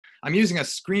I'm using a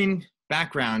screen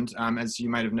background, as you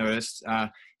might have noticed.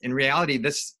 In reality,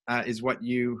 this is what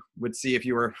you would see if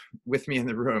you were with me in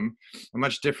the room, a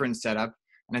much different setup.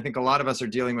 And I think a lot of us are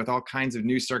dealing with all kinds of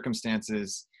new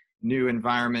circumstances, new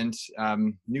environment,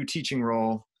 new teaching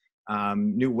role,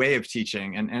 new way of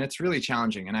teaching. And it's really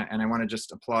challenging. And I want to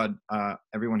just applaud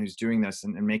everyone who's doing this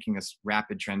and making this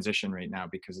rapid transition right now,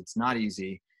 because it's not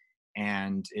easy.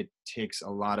 And it takes a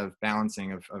lot of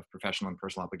balancing of professional and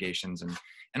personal obligations, and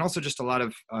also just a lot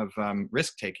of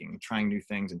risk taking, trying new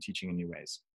things and teaching in new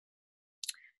ways.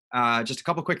 Just a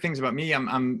couple quick things about me.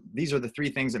 These are the three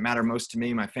things that matter most to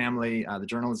me: my family, the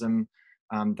journalism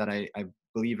that I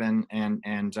believe in,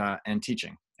 and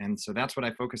teaching. And so that's what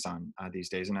I focus on these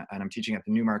days. And I'm teaching at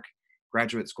the Newmark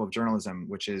Graduate School of Journalism,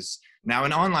 which is now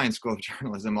an online school of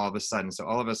journalism all of a sudden. So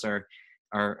all of us are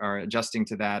adjusting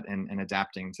to that and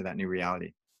adapting to that new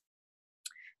reality.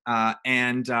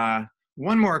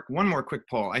 One more quick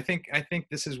poll. I think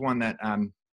this is one that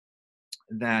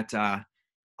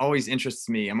always interests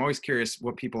me. I'm always curious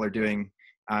what people are doing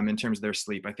in terms of their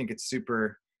sleep. I think it's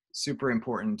super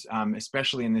important,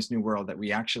 especially in this new world, that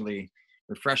we actually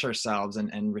refresh ourselves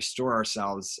and restore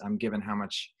ourselves, given how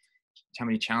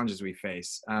many challenges we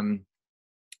face.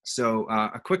 So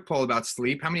a quick poll about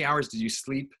sleep. How many hours did you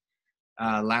sleep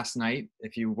last night,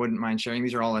 if you wouldn't mind sharing?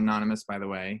 These are all anonymous, by the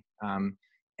way. I'm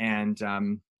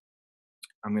going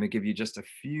to give you just a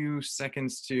few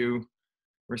seconds to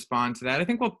respond to that. I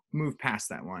think we'll move past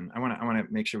that one. I want to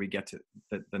make sure we get to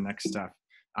the next stuff.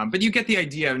 But you get the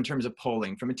idea in terms of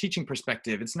polling. From a teaching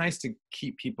perspective, it's nice to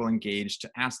keep people engaged,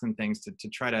 to ask them things, to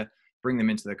try to bring them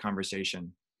into the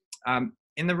conversation.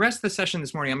 In the rest of the session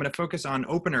this morning, I'm going to focus on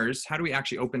openers. How do we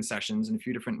actually open sessions in a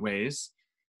few different ways?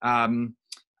 Some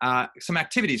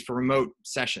activities for remote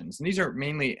sessions. And these are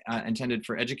mainly intended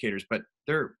for educators, but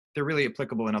they're really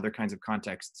applicable in other kinds of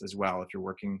contexts as well, if you're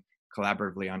working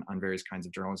collaboratively on various kinds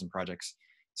of journalism projects.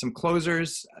 Some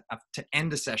closers to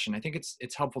end a session. I think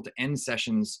it's helpful to end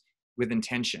sessions with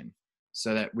intention,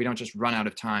 so that we don't just run out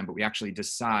of time, but we actually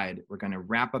decide we're going to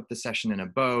wrap up the session in a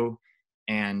bow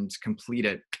and complete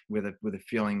it with a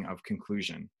feeling of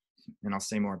conclusion. And I'll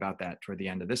say more about that toward the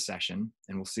end of this session,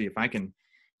 and we'll see if I can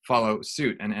follow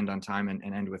suit and end on time and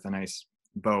end with a nice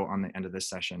bow on the end of this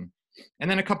session.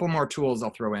 And then a couple more tools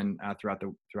I'll throw in throughout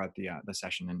the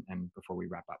session and before we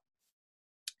wrap up.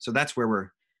 So that's where we're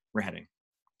heading.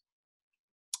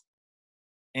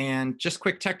 And just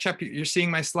quick tech check. You're seeing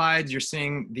my slides. You're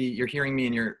hearing me,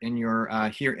 and you're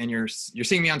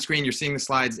seeing me on screen. You're seeing the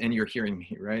slides, and you're hearing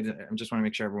me, right? I just want to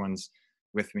make sure everyone's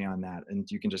with me on that. And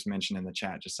you can just mention in the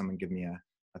chat, just someone give me a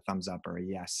thumbs up or a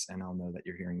yes, and I'll know that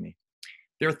you're hearing me.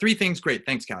 There are three things. Great.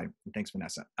 Thanks, Callie. Thanks,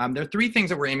 Vanessa. There are three things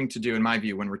that we're aiming to do, in my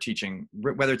view, when we're teaching,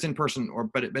 whether it's in person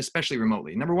but especially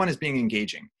remotely. Number one is being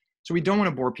engaging. So we don't want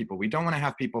to bore people. We don't want to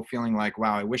have people feeling like,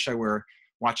 wow, I wish I were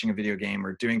watching a video game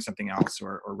or doing something else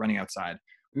or running outside.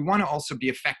 We want to also be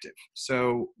effective.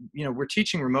 So, we're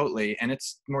teaching remotely, and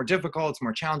it's more difficult, it's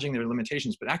more challenging, there are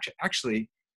limitations, but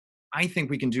actually, I think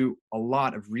we can do a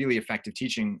lot of really effective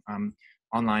teaching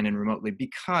online and remotely,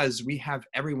 because we have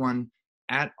everyone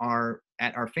at our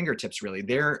fingertips, really.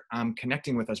 They're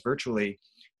connecting with us virtually,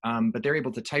 but they're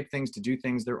able to type things, to do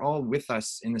things. They're all with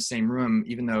us in the same room,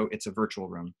 even though it's a virtual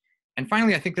room. And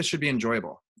finally, I think this should be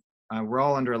enjoyable. We're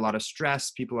all under a lot of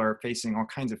stress. People are facing all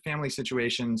kinds of family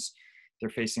situations. They're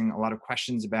facing a lot of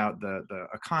questions about the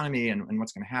economy and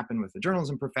what's going to happen with the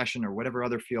journalism profession or whatever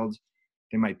other field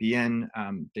they might be in.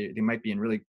 They might be in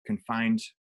really confined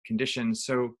conditions.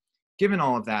 So given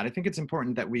all of that, I think it's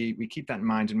important that we keep that in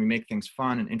mind and we make things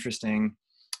fun and interesting.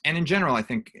 And in general, I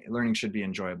think learning should be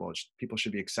enjoyable. People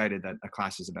should be excited that a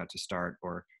class is about to start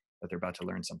or that they're about to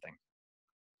learn something.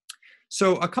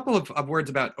 So a couple of words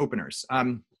about openers.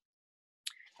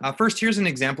 First, here's an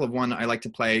example of one I like to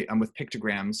play with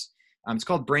pictograms. It's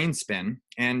called Brain Spin,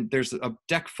 and there's a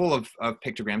deck full of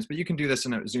pictograms, but you can do this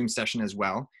in a Zoom session as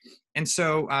well. And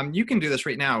so you can do this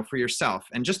right now for yourself,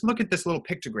 and just look at this little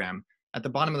pictogram. At the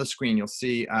bottom of the screen, you'll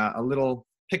see a little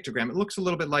pictogram. It looks a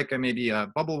little bit like maybe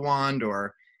a bubble wand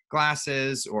or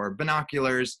glasses or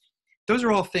binoculars. Those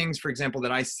are all things, for example,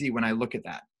 that I see when I look at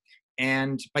that.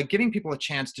 And by giving people a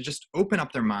chance to just open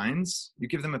up their minds, you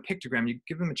give them a pictogram, you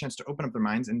give them a chance to open up their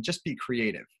minds and just be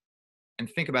creative and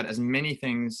think about as many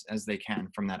things as they can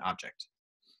from that object.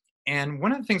 And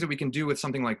one of the things that we can do with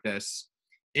something like this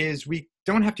is we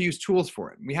don't have to use tools for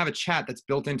it. We have a chat that's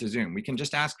built into Zoom. We can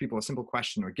just ask people a simple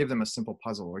question or give them a simple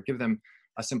puzzle or give them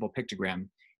a simple pictogram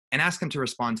and ask them to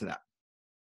respond to that.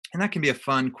 And that can be a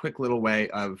fun, quick little way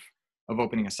of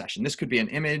opening a session. This could be an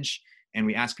image, and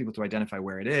we ask people to identify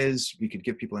where it is. We could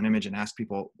give people an image and ask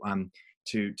people,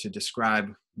 to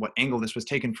describe what angle this was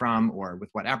taken from or with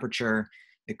what aperture.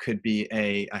 It could be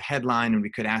a headline, and we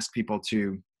could ask people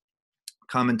to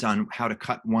comment on how to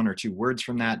cut 1 or 2 words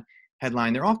from that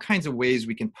headline. There are all kinds of ways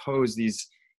we can pose these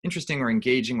interesting or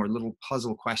engaging or little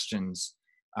puzzle questions,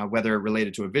 whether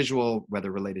related to a visual,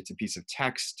 whether related to a piece of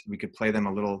text. We could play them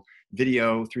a little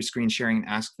video through screen sharing and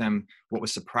ask them what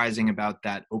was surprising about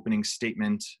that opening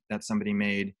statement that somebody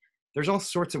made. There's all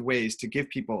sorts of ways to give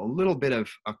people a little bit of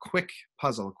a quick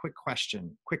puzzle, a quick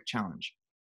question, quick challenge.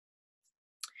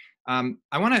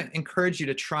 I want to encourage you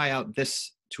to try out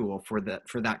this tool for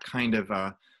that kind of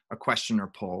a question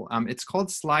or poll. It's called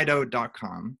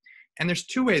Slido.com. And there's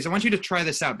 2 ways. I want you to try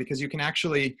this out because you can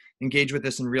actually engage with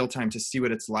this in real time to see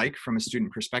what it's like from a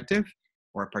student perspective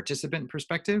or a participant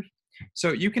perspective.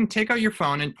 So you can take out your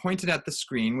phone and point it at the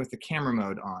screen with the camera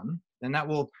mode on. And that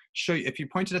will show you, if you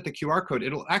point it at the QR code,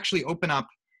 it'll actually open up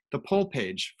the poll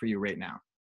page for you right now.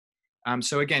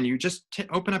 So again, you just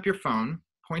open up your phone,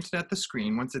 point it at the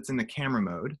screen once it's in the camera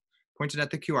mode, point it at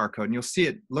the QR code, and you'll see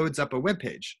it loads up a web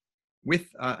page with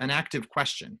an active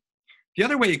question. The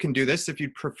other way you can do this, if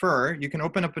you'd prefer, you can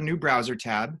open up a new browser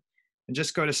tab and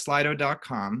just go to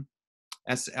slido.com,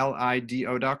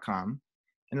 SLIDO.com,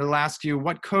 and it'll ask you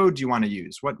what code do you want to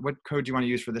use? What code do you want to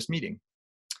use for this meeting?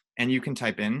 And you can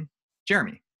type in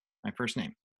Jeremy, my first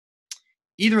name.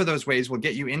 Either of those ways will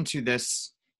get you into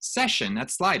this session at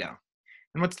Slido.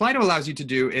 And what Slido allows you to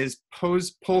do is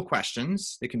pose poll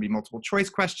questions. They can be multiple choice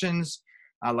questions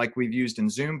like we've used in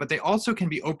Zoom, but they also can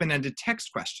be open-ended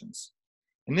text questions.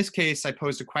 In this case, I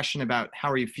posed a question about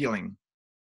how are you feeling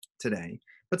today?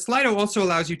 But Slido also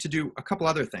allows you to do a couple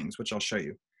other things, which I'll show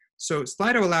you. So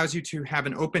Slido allows you to have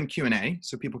an open Q&A,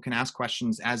 so people can ask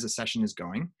questions as the session is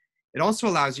going. It also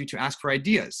allows you to ask for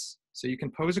ideas. So you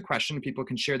can pose a question, and people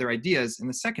can share their ideas in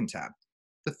the second tab.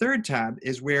 The third tab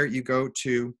is where you go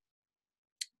to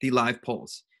the live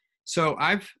polls. So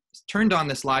I've turned on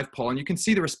this live poll, and you can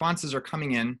see the responses are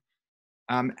coming in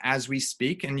as we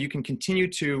speak, and you can continue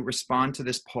to respond to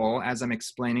this poll as I'm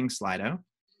explaining Slido.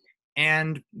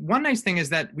 And one nice thing is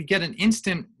that we get an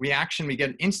instant reaction, we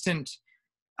get an instant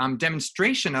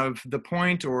demonstration of the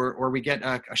point, or we get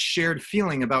a shared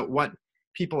feeling about what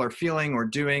people are feeling or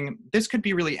doing. This could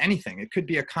be really anything. It could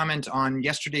be a comment on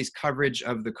yesterday's coverage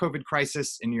of the COVID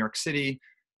crisis in New York City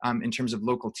in terms of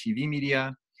local TV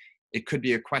media. It could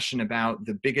be a question about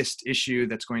the biggest issue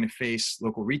that's going to face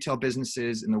local retail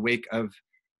businesses in the wake of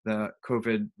the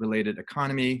COVID-related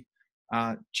economy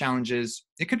challenges.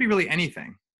 It could be really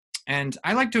anything. And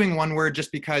I like doing one word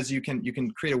just because you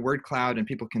can create a word cloud and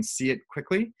people can see it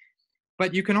quickly.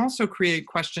 But you can also create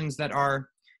questions that are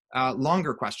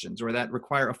longer questions or that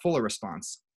require a fuller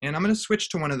response. And I'm going to switch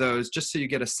to one of those just so you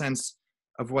get a sense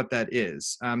of what that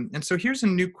is. And so here's a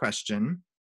new question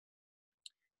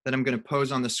that I'm going to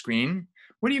pose on the screen.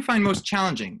 What do you find most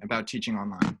challenging about teaching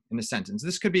online in a sentence?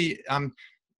 This could be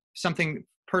something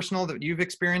personal that you've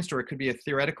experienced, or it could be a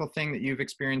theoretical thing that you've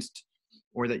experienced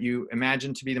or that you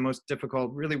imagine to be the most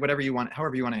difficult, really whatever you want,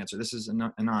 however you want to answer. This is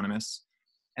anonymous.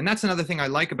 And that's another thing I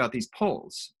like about these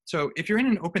polls. So if you're in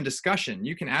an open discussion,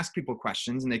 you can ask people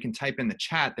questions and they can type in the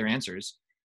chat their answers,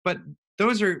 but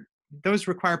those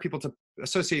require people to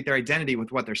associate their identity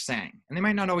with what they're saying. And they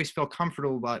might not always feel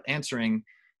comfortable about answering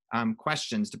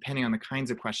questions depending on the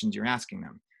kinds of questions you're asking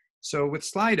them. So with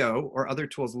Slido or other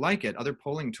tools like it, other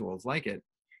polling tools like it,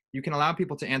 you can allow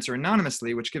people to answer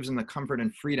anonymously, which gives them the comfort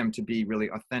and freedom to be really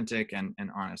authentic and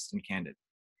honest and candid.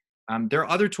 There are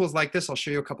other tools like this. I'll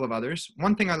show you a couple of others.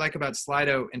 One thing I like about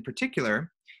Slido in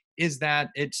particular is that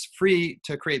it's free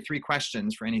to create 3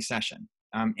 questions for any session,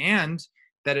 and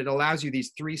that it allows you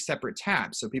these 3 separate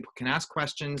tabs. So people can ask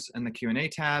questions in the Q&A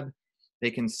tab.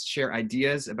 They can share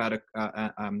ideas about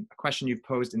a question you've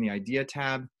posed in the idea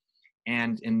tab.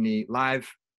 And in the live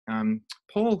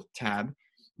poll tab,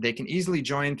 they can easily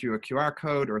join through a QR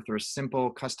code or through a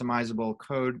simple customizable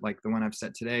code like the one I've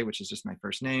set today, which is just my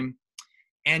first name.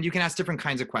 And you can ask different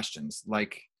kinds of questions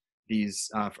like these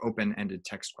open-ended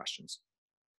text questions.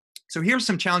 So here's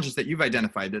some challenges that you've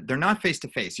identified. That they're not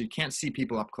face-to-face. You can't see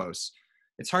people up close.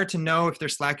 It's hard to know if they're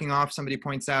slacking off. Somebody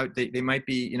points out they might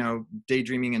be,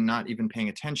 daydreaming and not even paying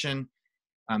attention.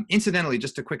 Incidentally,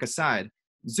 just a quick aside,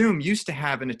 Zoom used to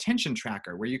have an attention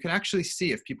tracker where you could actually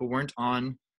see if people weren't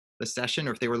on the session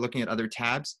or if they were looking at other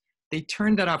tabs. They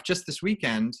turned that off just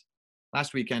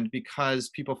last weekend, because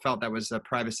people felt that was a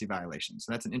privacy violation.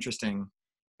 So that's an interesting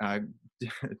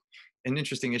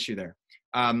issue there.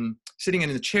 Sitting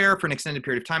in the chair for an extended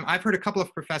period of time. I've heard a couple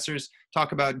of professors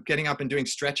talk about getting up and doing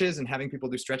stretches and having people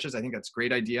do stretches. I think that's a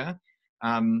great idea.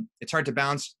 It's hard to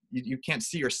balance. You can't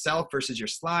see yourself versus your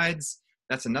slides.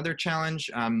 That's another challenge.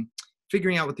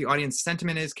 figuring out what the audience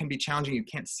sentiment is can be challenging. You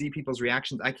can't see people's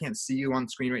reactions. I can't see you on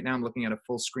screen right now. I'm looking at a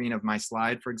full screen of my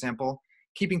slide, for example.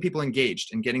 Keeping people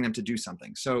engaged and getting them to do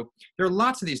something. So there are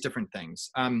lots of these different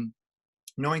things.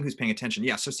 Knowing who's paying attention.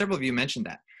 Yeah, so several of you mentioned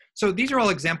that. So these are all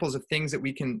examples of things that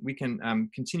we can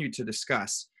continue to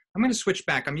discuss. I'm going to switch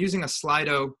back. I'm using a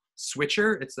Slido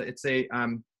switcher. It's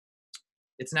an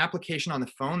application on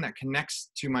the phone that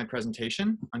connects to my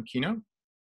presentation on Keynote.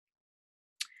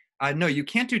 No, you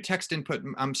can't do text input.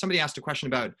 Somebody asked a question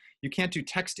about you can't do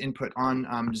text input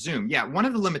on Zoom. Yeah, one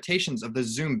of the limitations of the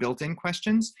Zoom built-in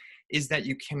questions is that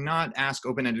you cannot ask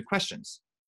open-ended questions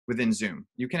within Zoom.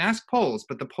 You can ask polls,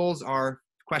 but the polls are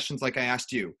questions like I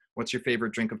asked you, what's your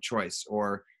favorite drink of choice?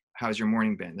 Or how's your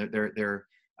morning been? They're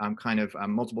kind of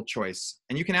multiple choice.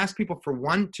 And you can ask people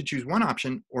to choose one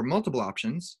option or multiple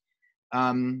options.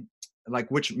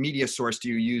 Like which media source do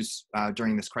you use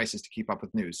during this crisis to keep up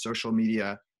with news? Social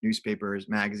media, newspapers,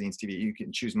 magazines, TV. You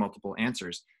can choose multiple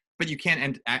answers, but you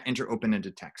can't enter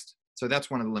open-ended text. So that's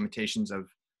one of the limitations of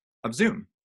Zoom.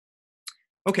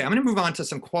 Okay, I'm going to move on to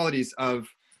some qualities of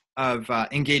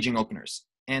engaging openers.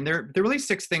 And there are really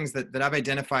 6 things that I've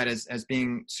identified as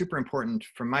being super important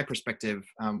from my perspective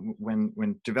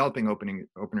when developing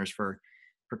openers for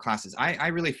classes. I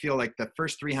really feel like the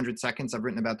first 300 seconds, I've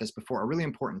written about this before, are really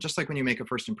important. Just like when you make a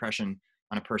first impression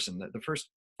on a person, the first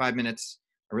 5 minutes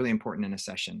are really important in a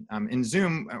session. In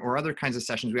Zoom or other kinds of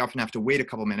sessions, we often have to wait a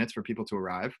couple minutes for people to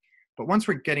arrive. But once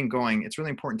we're getting going, it's really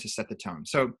important to set the tone.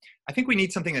 So I think we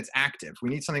need something that's active. We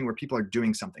need something where people are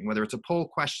doing something, whether it's a poll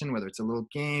question, whether it's a little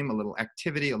game, a little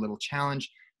activity, a little challenge.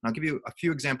 And I'll give you a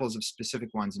few examples of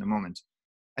specific ones in a moment.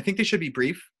 I think they should be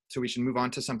brief, so we should move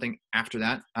on to something after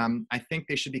that. I think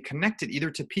they should be connected either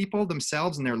to people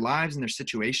themselves and their lives and their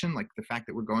situation, like the fact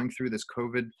that we're going through this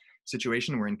COVID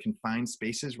situation, we're in confined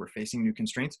spaces, we're facing new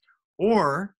constraints,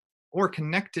 or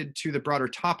connected to the broader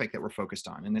topic that we're focused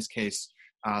on. In this case,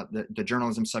 the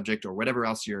journalism subject or whatever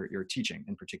else you're teaching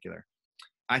in particular.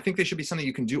 I think they should be something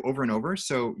you can do over and over.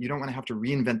 So you don't want to have to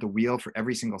reinvent the wheel for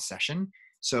every single session.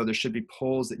 So there should be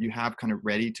polls that you have kind of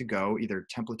ready to go, either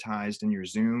templatized in your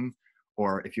Zoom,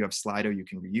 or if you have Slido, you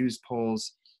can reuse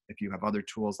polls. If you have other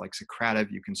tools like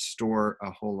Socrative, you can store a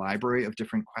whole library of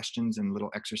different questions and little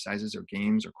exercises or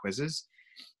games or quizzes.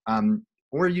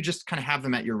 Or you just kind of have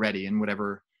them at your ready in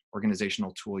whatever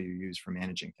organizational tool you use for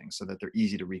managing things so that they're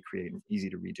easy to recreate and easy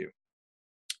to redo.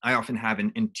 I often have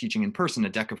in teaching in person a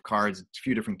deck of cards, a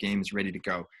few different games ready to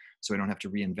go, so I don't have to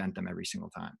reinvent them every single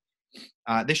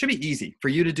time. They should be easy for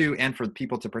you to do and for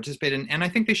people to participate in, and I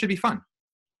think they should be fun.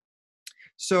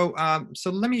 So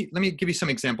let me give you some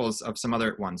examples of some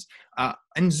other ones.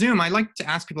 In Zoom, I like to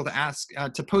ask people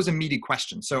to pose a meaty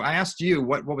question. So I asked you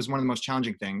what was one of the most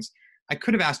challenging things. I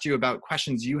could have asked you about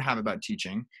questions you have about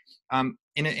teaching.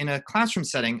 In a classroom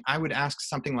setting, I would ask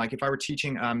something like, if I were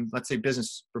teaching, let's say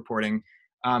business reporting,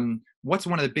 what's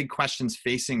one of the big questions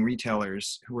facing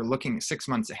retailers who are looking 6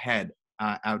 months ahead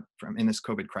out from in this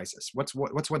COVID crisis? What's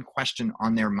one question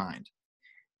on their mind?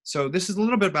 So this is a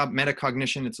little bit about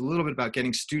metacognition. It's a little bit about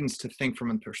getting students to think from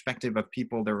a perspective of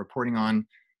people they're reporting on,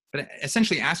 but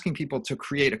essentially asking people to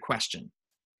create a question,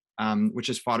 which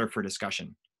is fodder for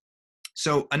discussion.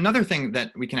 So another thing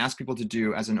that we can ask people to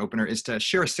do as an opener is to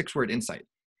share a 6-word insight.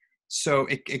 So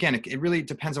it really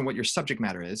depends on what your subject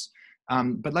matter is.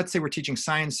 But let's say we're teaching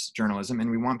science journalism and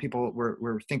we want people,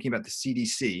 we're thinking about the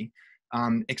CDC.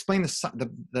 Explain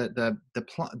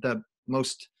the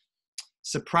most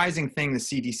surprising thing the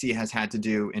CDC has had to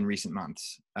do in recent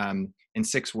months in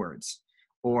 6 words.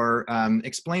 Or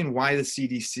explain why the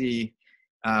CDC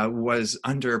was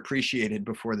underappreciated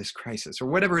before this crisis, or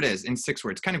whatever it is, in 6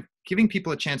 words, kind of giving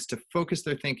people a chance to focus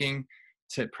their thinking,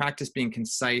 to practice being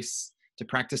concise, to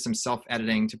practice some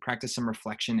self-editing, to practice some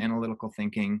reflection, analytical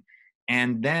thinking,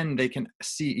 and then they can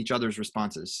see each other's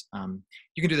responses.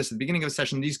 You can do this at the beginning of a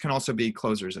session. These can also be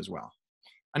closers as well.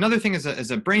 Another thing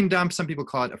is a brain dump. Some people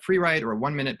call it a free write or a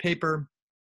 1-minute paper,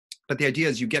 but the idea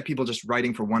is you get people just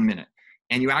writing for 1 minute.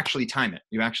 And you actually time it.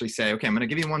 You actually say, okay, I'm going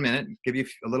to give you 1 minute, give you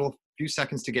a few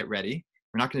seconds to get ready.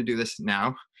 We're not going to do this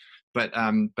now, but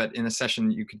in a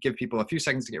session, you could give people a few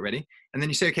seconds to get ready. And then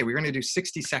you say, okay, we're going to do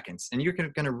 60 seconds. And you're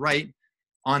going to write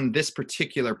on this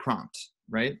particular prompt,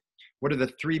 right? What are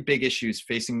the 3 big issues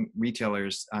facing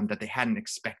retailers that they hadn't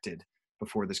expected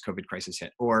before this COVID crisis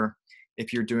hit? Or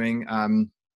if you're doing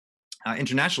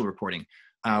international reporting,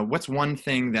 what's one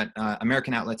thing that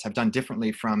American outlets have done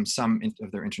differently from some of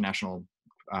their international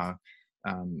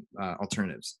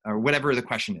alternatives, or whatever the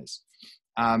question is.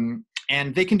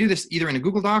 And they can do this either in a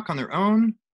Google Doc on their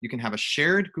own. You can have a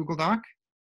shared Google Doc,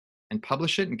 and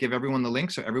publish it and give everyone the link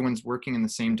so everyone's working in the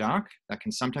same doc. That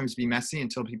can sometimes be messy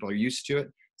until people are used to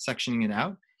it, sectioning it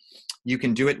out. You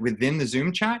can do it within the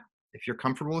Zoom chat if you're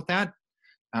comfortable with that.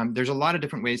 There's a lot of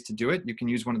different ways to do it. You can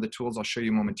use one of the tools I'll show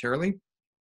you momentarily.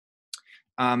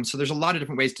 So there's a lot of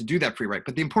different ways to do that pre-write,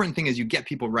 but the important thing is you get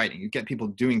people writing, you get people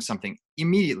doing something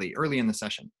immediately, early in the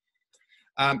session.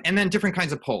 And then different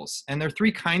kinds of polls. And there are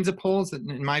 3 kinds of polls that,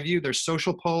 in my view. There's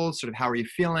social polls, sort of how are you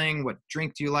feeling, what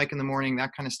drink do you like in the morning,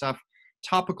 that kind of stuff.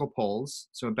 Topical polls,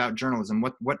 so about journalism,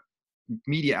 what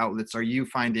media outlets are you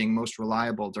finding most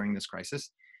reliable during this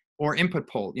crisis? Or input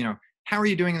poll, how are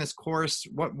you doing in this course?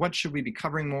 What should we be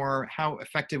covering more? How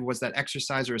effective was that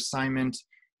exercise or assignment?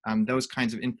 Those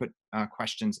kinds of input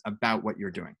questions about what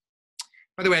you're doing.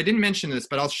 By the way, I didn't mention this,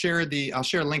 but I'll share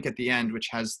a link at the end, which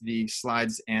has the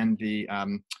slides and the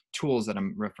tools that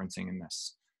I'm referencing in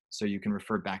this. So you can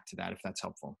refer back to that if that's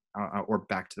helpful, or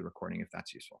back to the recording if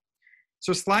that's useful.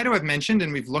 So Slido I've mentioned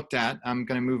and we've looked at. I'm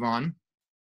going to move on.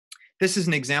 This is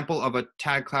an example of a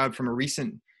tag cloud from a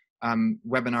recent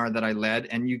webinar that I led,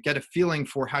 and you get a feeling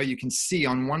for how you can see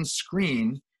on one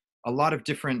screen a lot of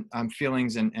different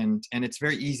feelings, and it's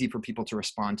very easy for people to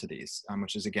respond to these,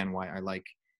 which is again why I like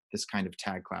this kind of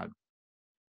tag cloud.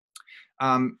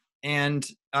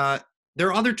 There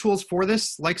are other tools for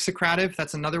this, like Socrative.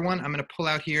 That's another one. I'm going to pull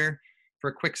out here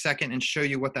for a quick second and show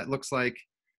you what that looks like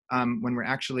when we're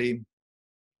actually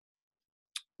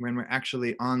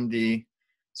on the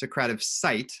Socrative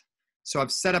site. So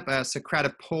I've set up a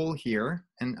Socrative poll here,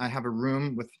 and I have a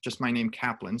room with just my name,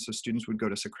 Kaplan. So students would go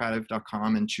to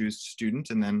Socrative.com and choose student,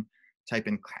 and then type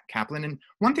in Kaplan. And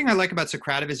one thing I like about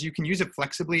Socrative is you can use it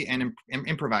flexibly and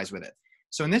improvise with it.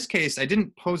 So in this case, I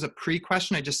didn't pose a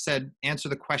pre-question. I just said, answer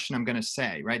the question I'm going to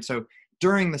say, right? So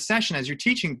during the session, as you're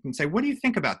teaching, you can say, what do you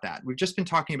think about that? We've just been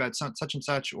talking about such and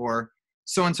such, or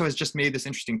so-and-so has just made this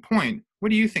interesting point. What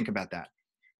do you think about that?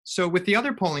 So with the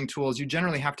other polling tools, you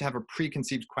generally have to have a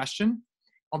preconceived question,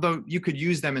 although you could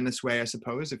use them in this way, I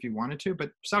suppose, if you wanted to.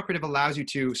 But Socrative allows you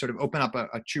to sort of open up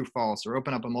a true-false or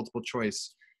open up a multiple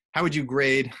choice. How would you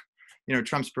grade,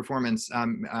 Trump's performance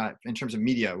in terms of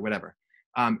media, whatever,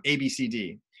 A, B, C,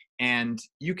 D. And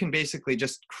you can basically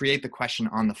just create the question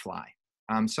on the fly.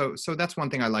 So that's one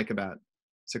thing I like about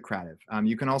Socrative.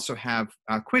 You can also have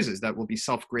quizzes that will be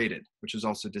self-graded, which is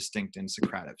also distinct in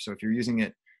Socrative. So if you're using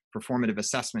it for formative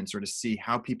assessments or to see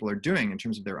how people are doing in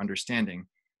terms of their understanding,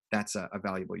 that's a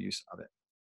valuable use of it.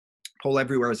 Poll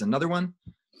Everywhere is another one.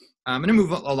 I'm going to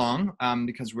move along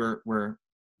because we're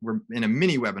in a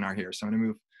mini webinar here. So I'm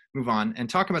going to move on and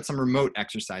talk about some remote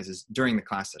exercises during the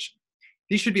class session.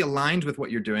 These should be aligned with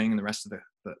what you're doing in the rest of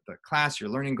the class, your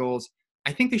learning goals.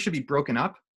 I think they should be broken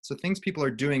up. So things people are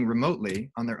doing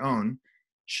remotely on their own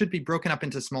should be broken up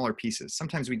into smaller pieces.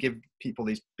 Sometimes we give people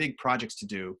these big projects to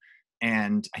do,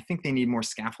 and I think they need more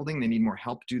scaffolding. They need more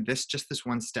help. Do just this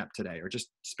one step today, or just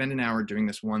spend an hour doing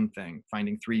this one thing,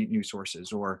 finding 3 new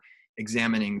sources, or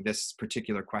examining this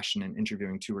particular question and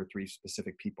interviewing 2 or 3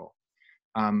 specific people.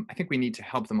 I think we need to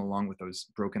help them along with those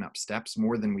broken up steps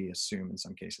more than we assume in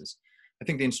some cases. I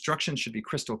think the instructions should be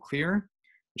crystal clear.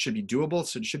 It should be doable.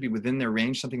 So it should be within their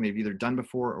range, something they've either done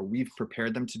before or we've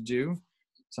prepared them to do.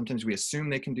 Sometimes we assume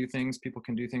they can do things, people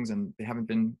can do things, and they haven't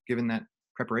been given that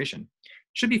preparation.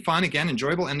 Should be fun, again,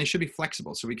 enjoyable, and they should be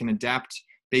flexible so we can adapt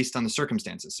based on the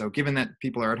circumstances. So given that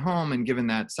people are at home and given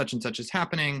that such and such is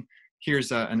happening,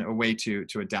 here's a way to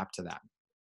adapt to that.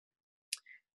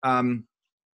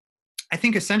 I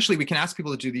think essentially we can ask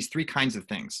people to do these 3 kinds of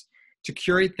things: to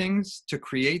curate things, to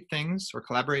create things or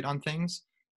collaborate on things,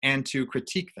 and to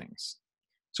critique things.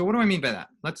 So what do I mean by that?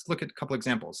 Let's look at a couple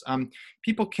examples.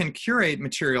 People can curate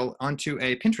material onto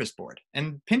a Pinterest board,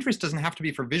 and Pinterest doesn't have to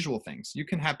be for visual things. You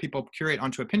can have people curate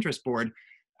onto a Pinterest board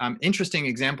interesting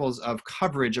examples of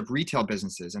coverage of retail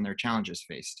businesses and their challenges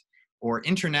faced, or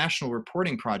international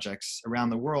reporting projects around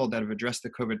the world that have addressed the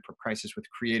COVID crisis with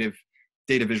creative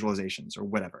data visualizations or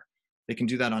whatever. They can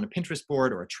do that on a Pinterest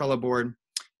board or a Trello board.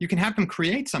 You can have them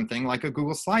create something like a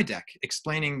Google slide deck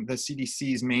explaining the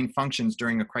CDC's main functions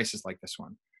during a crisis like this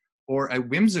one. Or a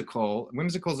Whimsical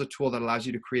is a tool that allows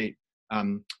you to create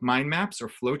mind maps or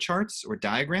flowcharts or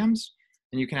diagrams.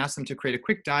 And you can ask them to create a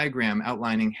quick diagram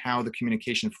outlining how the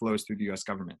communication flows through the US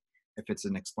government, if it's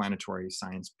an explanatory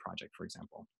science project, for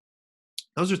example.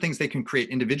 Those are things they can create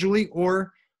individually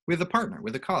or with a partner,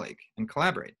 with a colleague, and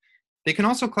collaborate. They can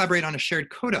also collaborate on a shared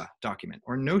Coda document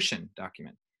or Notion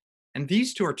document. And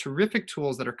these 2 are terrific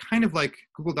tools that are kind of like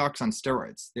Google Docs on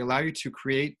steroids. They allow you to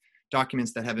create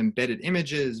documents that have embedded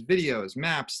images, videos,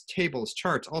 maps, tables,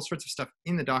 charts, all sorts of stuff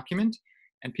in the document,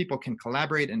 and people can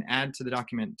collaborate and add to the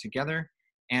document together,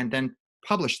 and then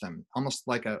publish them almost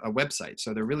like a website.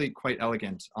 So they're really quite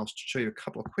elegant. I'll show you a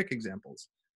couple of quick examples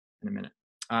in a minute.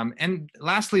 And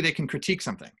lastly, they can critique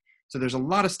something. So there's a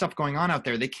lot of stuff going on out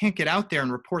there. They can't get out there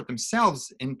and report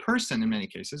themselves in person in many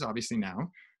cases, obviously now,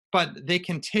 but they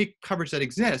can take coverage that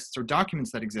exists or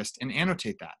documents that exist and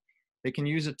annotate that. They can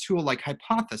use a tool like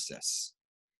Hypothesis,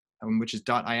 which is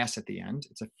 .is at the end.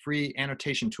 It's a free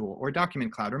annotation tool, or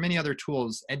Document Cloud, or many other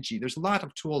tools, Edgy. There's a lot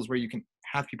of tools where you can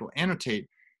have people annotate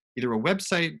either a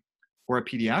website or a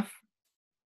PDF.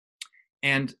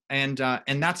 And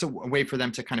that's a way for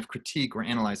them to kind of critique or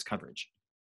analyze coverage.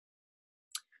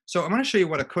 So I want to show you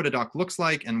what a Coda doc looks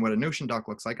like and what a Notion doc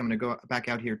looks like. I'm going to go back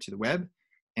out here to the web,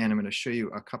 and I'm going to show you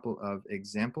a couple of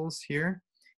examples here.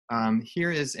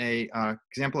 Here is a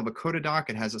example of a Coda doc.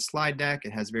 It has a slide deck.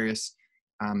 It has various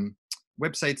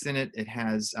websites in it. It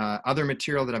has other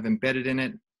material that I've embedded in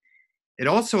it. It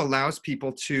also allows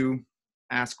people to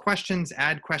ask questions,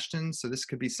 add questions. So this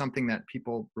could be something that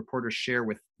reporters share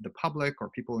with the public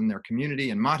or people in their community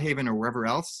in Mott Haven or wherever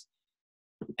else.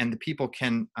 And the people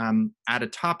can add a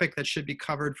topic that should be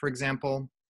covered, for example.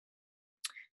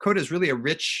 Coda is really a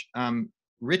rich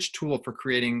tool for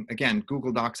creating, again,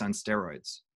 Google Docs on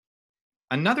steroids.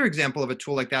 Another example of a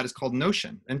tool like that is called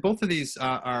Notion. And both of these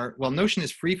well, Notion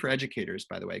is free for educators,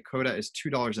 by the way. Coda is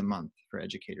 $2 a month for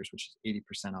educators, which is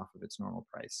 80% off of its normal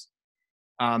price.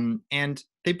 And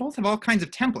they both have all kinds of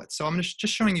templates. So I'm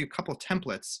just showing you a couple of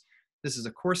templates. This is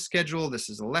a course schedule. This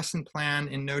is a lesson plan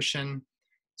in Notion.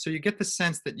 So you get the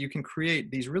sense that you can create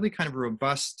these really kind of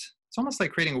robust, it's almost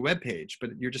like creating a web page,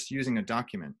 but you're just using a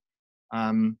document.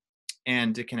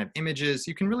 And it can have images.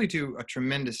 You can really do a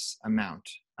tremendous amount.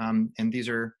 And these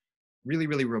are really,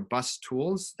 really robust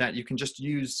tools that you can just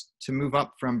use to move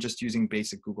up from just using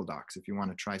basic Google Docs if you want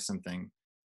to try something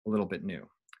a little bit new.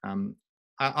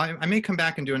 I may come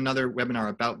back and do another webinar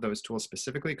about those tools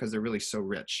specifically because they're really so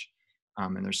rich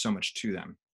and there's so much to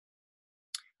them.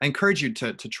 I encourage you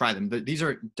to try them. These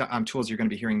are tools you're going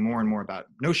to be hearing more and more about.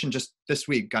 Notion just this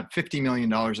week got $50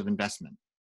 million of investment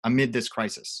amid this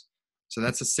crisis. So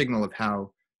that's a signal of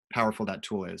how powerful that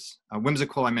tool is.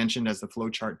 Whimsical I mentioned as the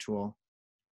flowchart tool.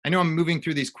 I know I'm moving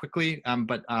through these quickly,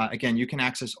 but again, you can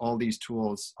access all these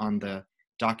tools on the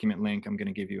document link I'm going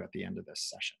to give you at the end of this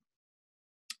session.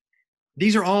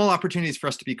 These are all opportunities for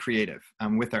us to be creative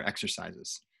with our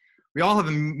exercises. We all have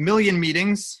a million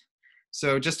meetings.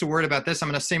 So just a word about this. I'm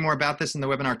going to say more about this in the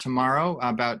webinar tomorrow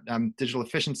about digital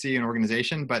efficiency and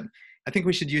organization, but I think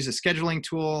we should use a scheduling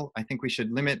tool. I think we should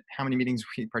limit how many meetings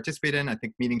we participate in. I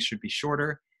think meetings should be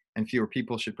shorter and fewer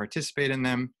people should participate in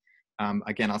them.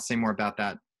 Again, I'll say more about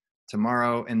that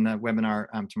tomorrow in the webinar,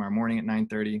 tomorrow morning at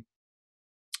 9:30.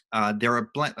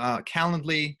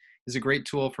 Calendly is a great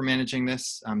tool for managing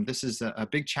this. This is a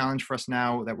big challenge for us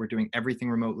now that we're doing everything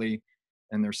remotely,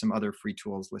 and there's some other free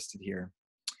tools listed here.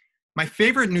 My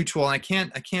favorite new tool, and I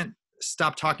can't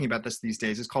stop talking about this these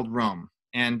days, is called Roam.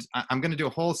 And I'm going to do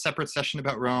a whole separate session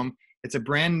about Roam. It's a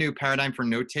brand new paradigm for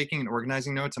note-taking and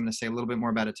organizing notes. I'm going to say a little bit more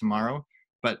about it tomorrow.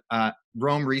 But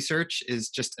Roam Research is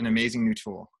just an amazing new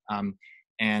tool.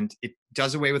 And it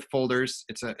does away with folders.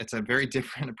 It's a very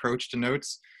different approach to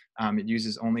notes. It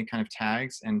uses only kind of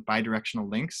tags and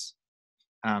bidirectional links.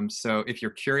 So if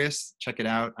you're curious, check it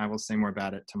out. I will say more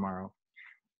about it tomorrow.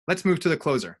 Let's move to the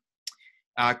closer.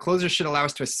 Closers should allow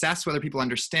us to assess whether people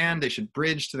understand. They should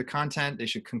bridge to the content. They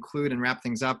should conclude and wrap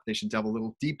things up. They should delve a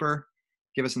little deeper,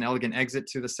 give us an elegant exit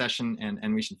to the session,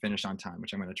 and we should finish on time,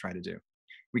 which I'm going to try to do.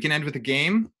 We can end with a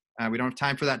game. We don't have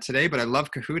time for that today, but I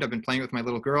love Kahoot. I've been playing it with my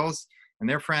little girls and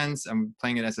their friends. I'm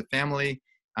playing it as a family.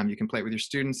 You can play it with your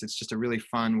students. It's just a really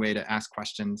fun way to ask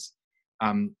questions.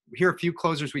 Here are a few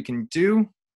closers we can do.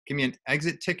 Give me an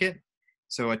exit ticket.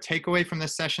 So a takeaway from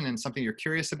this session and something you're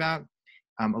curious about.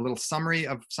 A little summary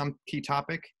of some key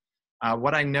topic.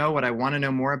 What I know, what I want to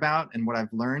know more about, and what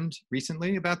I've learned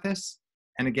recently about this.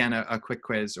 And again, a quick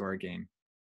quiz or a game.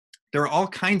 There are all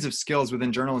kinds of skills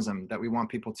within journalism that we want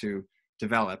people to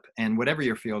develop. And whatever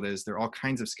your field is, there are all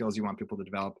kinds of skills you want people to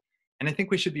develop. And I think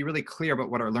we should be really clear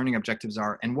about what our learning objectives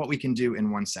are and what we can do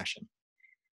in one session.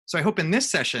 So I hope in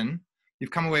this session,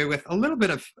 you've come away with a little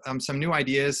bit of some new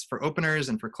ideas for openers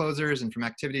and for closers and from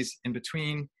activities in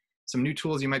between, some new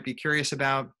tools you might be curious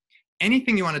about.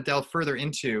 Anything you want to delve further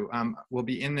into will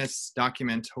be in this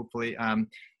document, hopefully,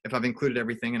 if I've included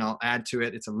everything, and I'll add to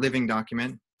it. It's a living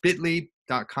document,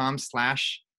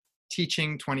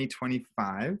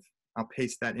 bit.ly/teaching2025. I'll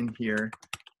paste that in here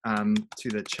to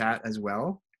the chat as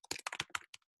well.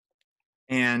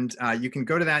 And you can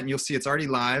go to that and you'll see it's already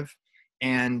live.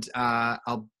 And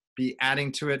I'll be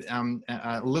adding to it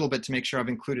a little bit to make sure I've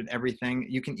included everything.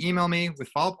 You can email me with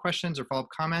follow-up questions or follow-up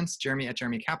comments,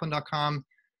 jeremy@jeremykaplan.com.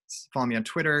 Follow me on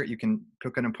Twitter. You can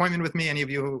book an appointment with me, any of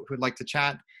you who would like to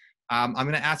chat. I'm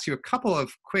going to ask you a couple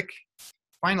of quick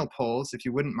final polls, if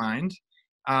you wouldn't mind.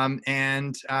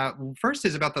 First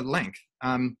is about the length.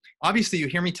 Obviously, you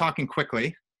hear me talking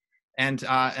quickly, and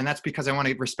that's because I want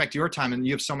to respect your time, and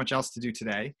you have so much else to do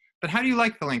today. But how do you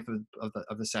like the length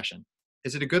of the session?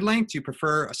 Is it a good length? Do you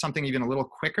prefer something even a little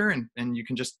quicker, and you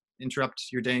can just interrupt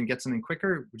your day and get something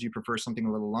quicker? Would you prefer something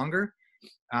a little longer?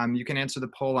 You can answer the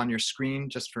poll on your screen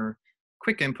just for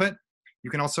quick input. You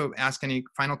can also ask any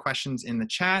final questions in the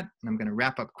chat, and I'm going to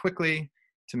wrap up quickly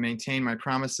to maintain my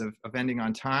promise of ending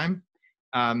on time.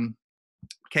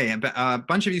 Okay, a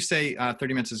bunch of you say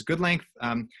 30 minutes is good length.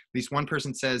 At least one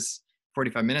person says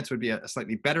 45 minutes would be a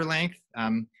slightly better length.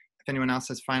 If anyone else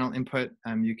has final input,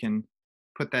 you can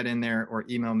put that in there or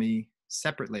email me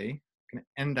separately. I'm going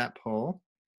to end that poll,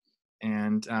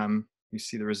 and you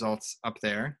see the results up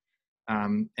there.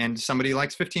 And somebody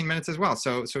likes 15 minutes as well.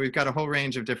 So we've got a whole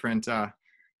range of different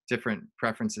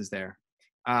preferences there.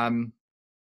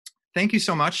 Thank you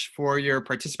so much for your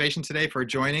participation today, for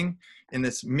joining in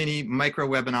this mini micro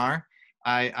webinar.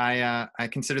 I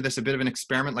consider this a bit of an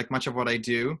experiment, like much of what I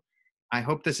do. I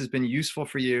hope this has been useful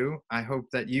for you. I hope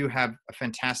that you have a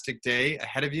fantastic day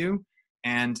ahead of you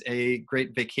and a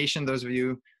great vacation. Those of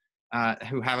you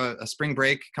who have a spring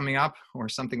break coming up or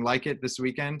something like it this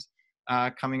weekend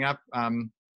coming up,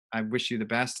 I wish you the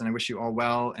best, and I wish you all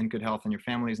well and good health in your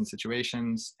families and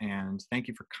situations. And thank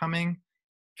you for coming.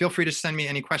 Feel free to send me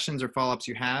any questions or follow-ups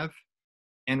you have.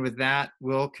 And with that,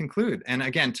 we'll conclude. And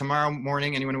again, tomorrow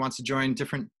morning, anyone who wants to join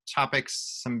different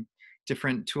topics, some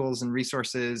different tools and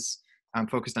resources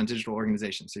focused on digital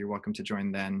organization. So you're welcome to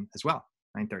join then as well,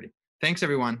 9:30. Thanks,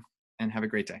 everyone, and have a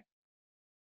great day.